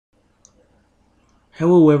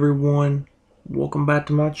Hello everyone, welcome back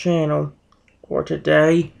to my channel. For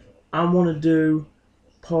today, I want to do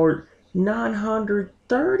part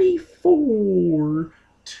 934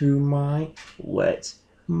 to my Let's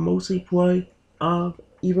Mostly Play of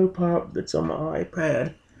Evopop that's on my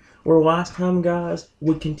iPad. Where last time, guys,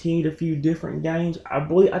 we continued a few different games. I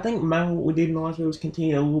think what we did in the last video was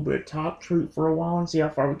continue a little bit of Top Troop for a while and see how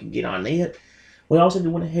far we could get on it. We also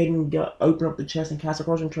went ahead and open up the chest in Castle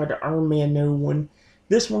Cross and tried to earn me a new one.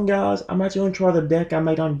 This one, guys, I'm actually going to try the deck I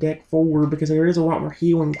made on deck 4 because there is a lot more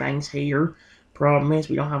healing things here. Problem is,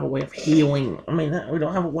 we don't have a way of healing. We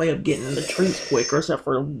don't have a way of getting the treats quicker except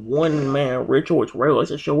for one mana ritual, which rarely likes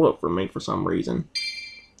to show up for me for some reason.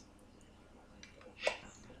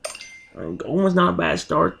 Golden was not a bad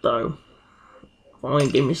start, though. If only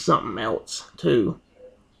it gave me something else, too.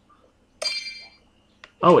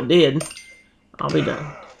 Oh, it did. I'll be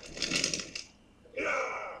done.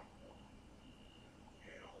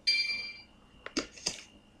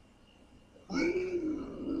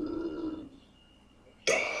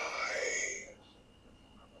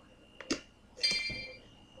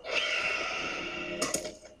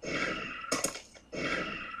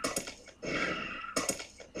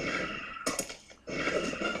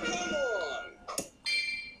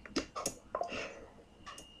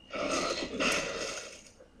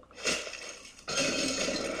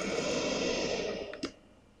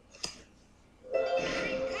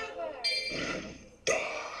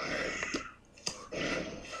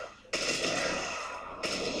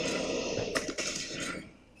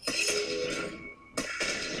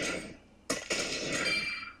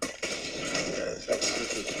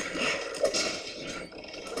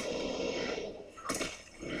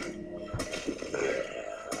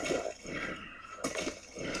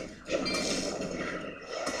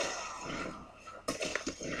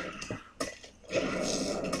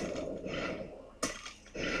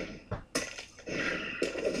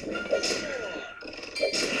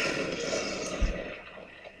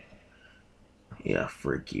 Yeah,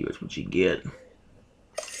 frick you, that's what you get.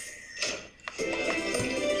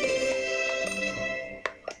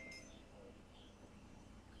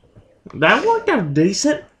 That worked out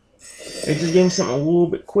decent. It just gave me something a little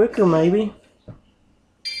bit quicker, maybe.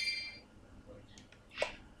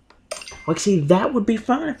 Like, see, that would be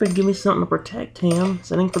fine if it give me something to protect him.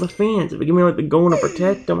 Setting for the fence. If it give me, like, the goal to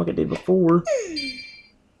protect him like I did before.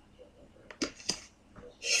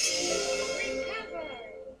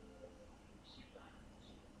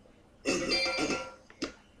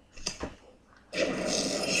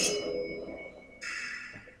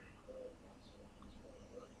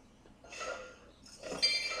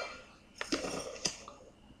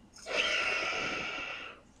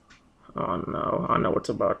 Oh no, I know what's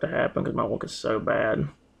about to happen because my luck is so bad.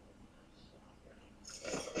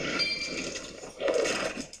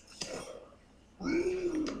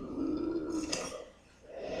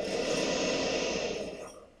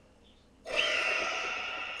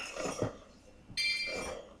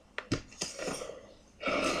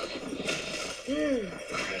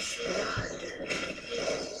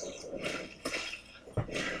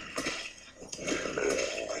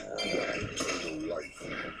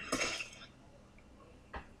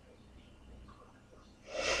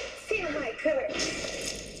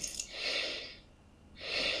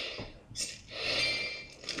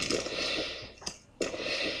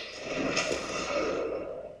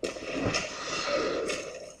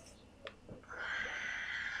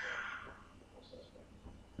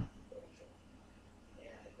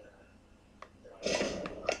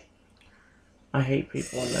 I hate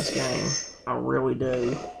people in this game. I really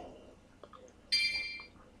do.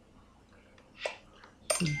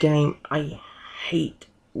 Game, I hate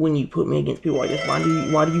when you put me against people like this.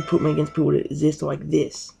 Why do you put me against people that exist like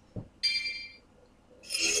this?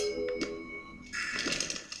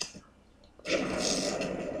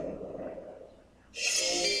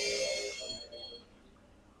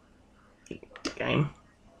 Game.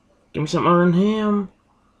 Give me something other than him.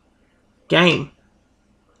 Game.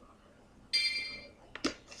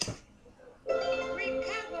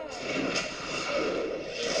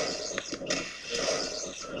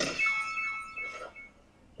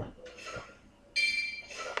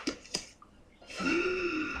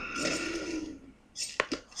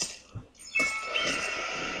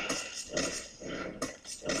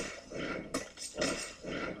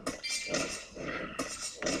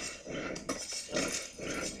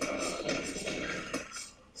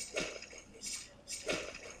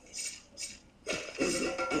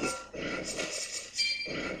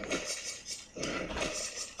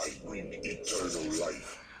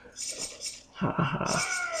 Ha ha.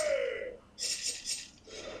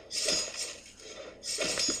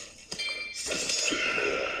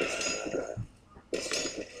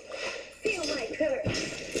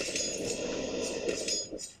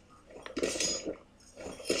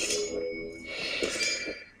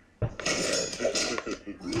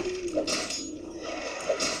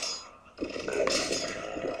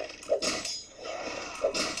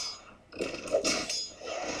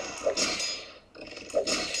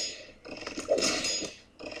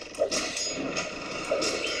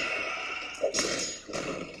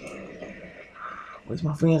 least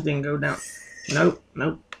my fence didn't go down. Nope,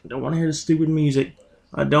 nope. Don't want to hear the stupid music.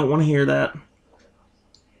 I don't want to hear that.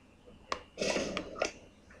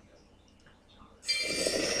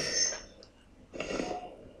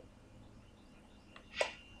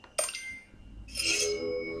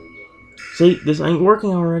 See, this ain't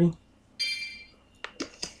working already.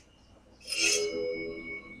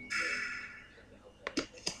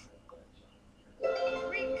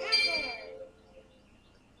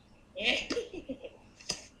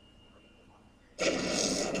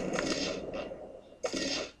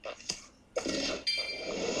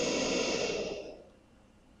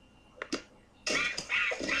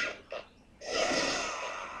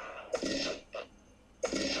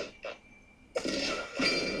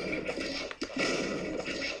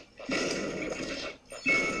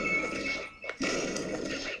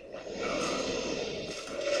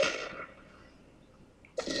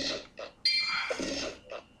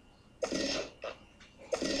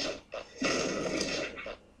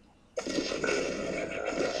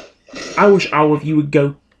 I wish all of you would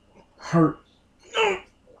go hurt.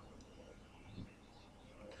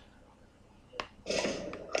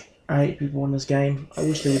 I hate people in this game. I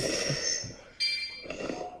wish they would.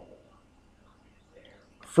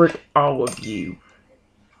 Frick all of you.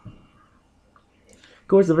 Of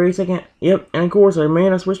course, the very second. Yep, and of course, the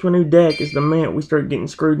minute I switch to a new deck is the minute we start getting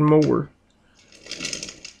screwed more.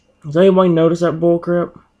 Does anybody notice that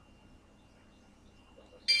bullcrap?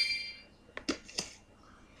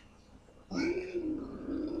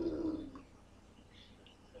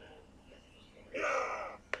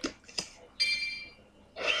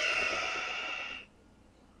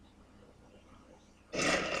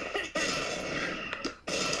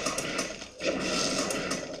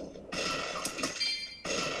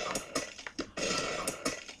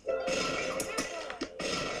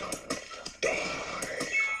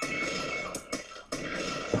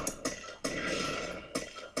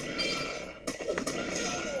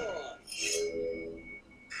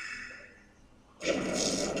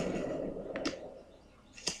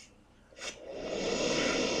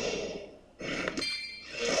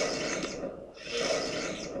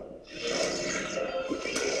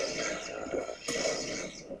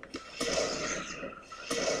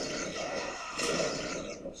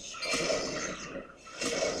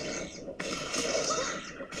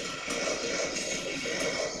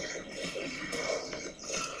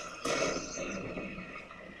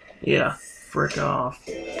 Yeah, frick off.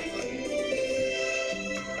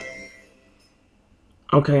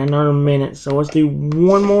 Okay, another minute, so let's do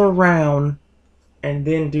one more round and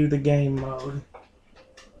then do the game mode.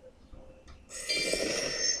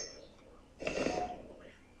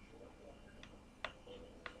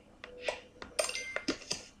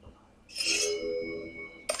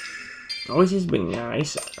 Always just be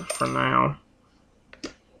nice for now.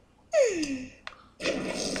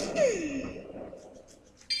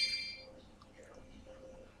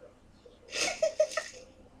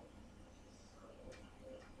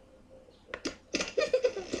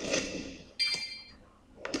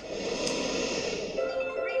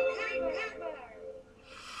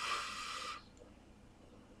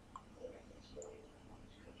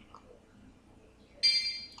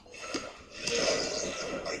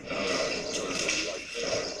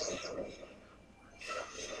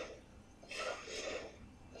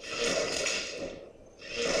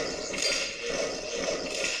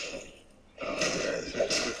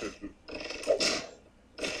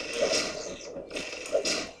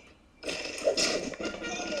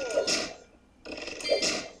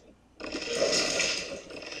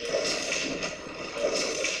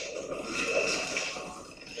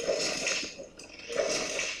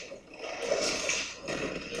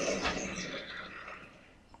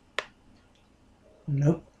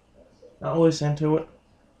 Nope. I'll listen to it.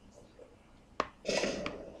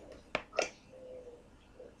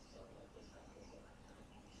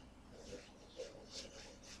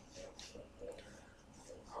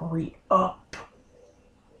 Hurry up.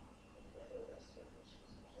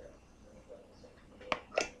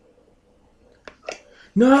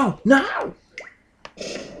 No! No!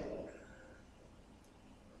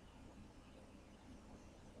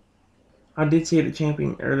 I did see the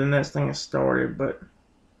champion, or the next thing has started, but...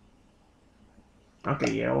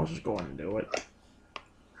 Okay, yeah, we'll just go ahead and do it.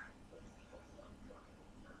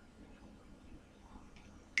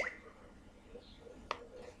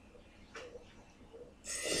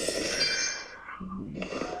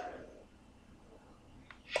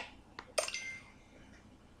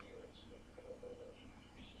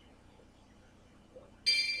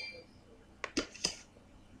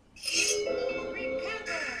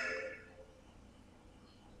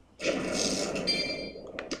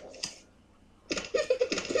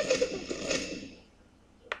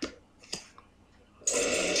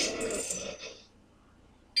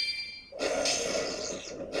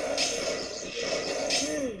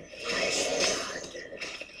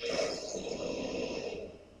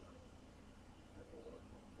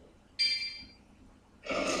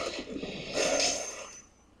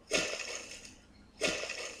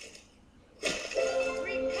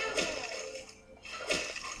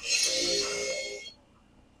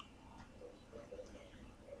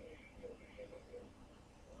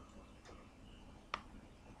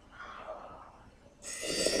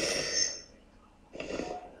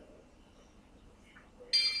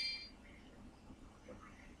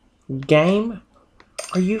 Game?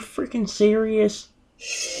 Are you freaking serious?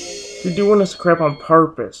 You're doing this crap on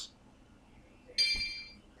purpose.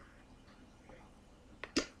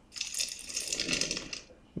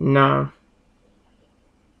 No.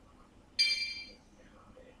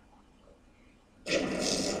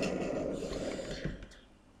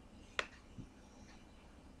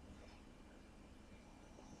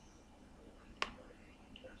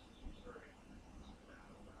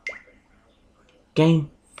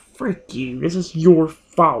 Game, frick you. This is your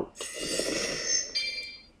fault.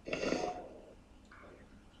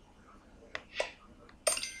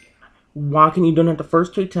 Why can you do it the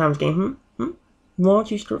first 2 times, game? Why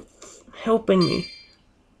don't you start helping me?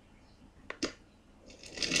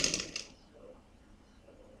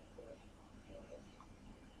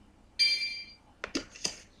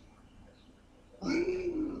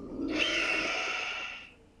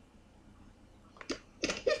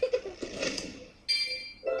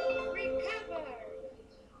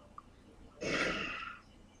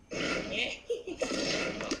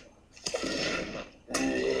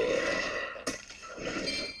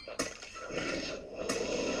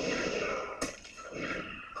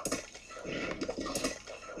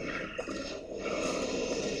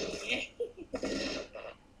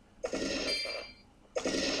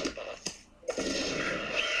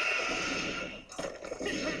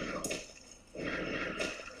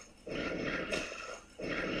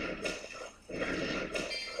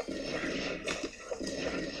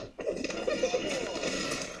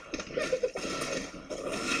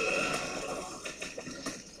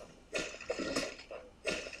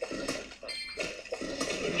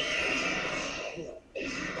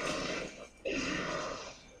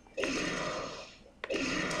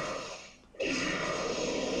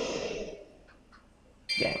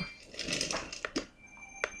 Game.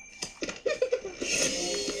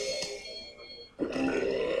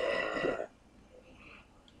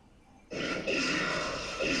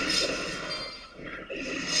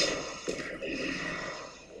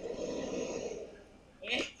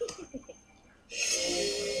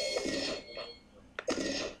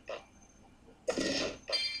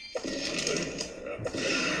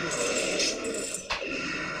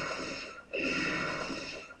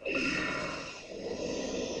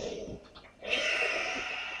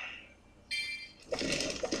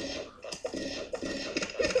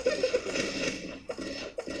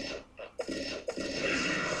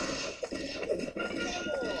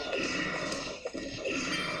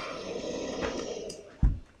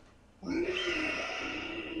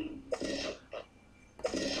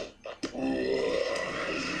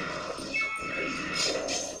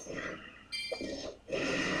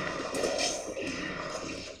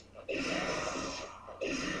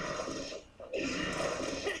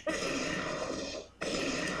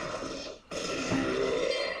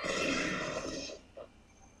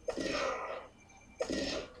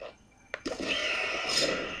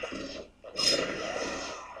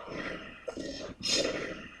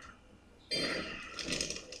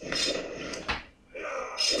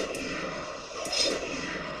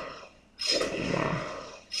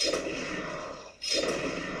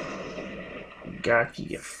 Got you,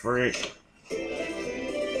 you frick.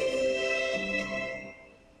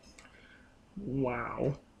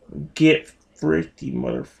 Wow. Get fricked, you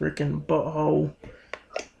mother frickin' butthole.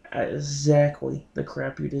 Exactly the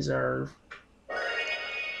crap you deserve.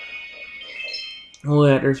 Oh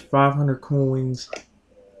yeah, there's 500 coins.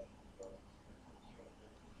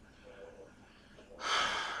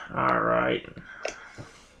 Alright.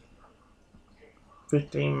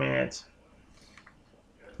 15 minutes.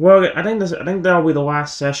 Well, I think that'll be the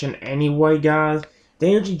last session anyway, guys.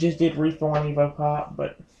 They actually just did refill on Evopop,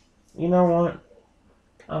 but you know what?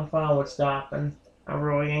 I'm fine with stopping. I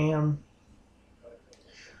really am.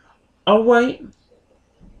 Oh wait.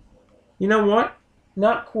 You know what?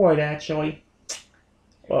 Not quite actually.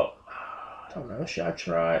 Well, I don't know. Should I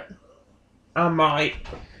try it? I might.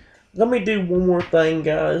 Let me do one more thing,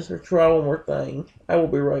 guys, or try one more thing. I will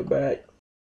be right back.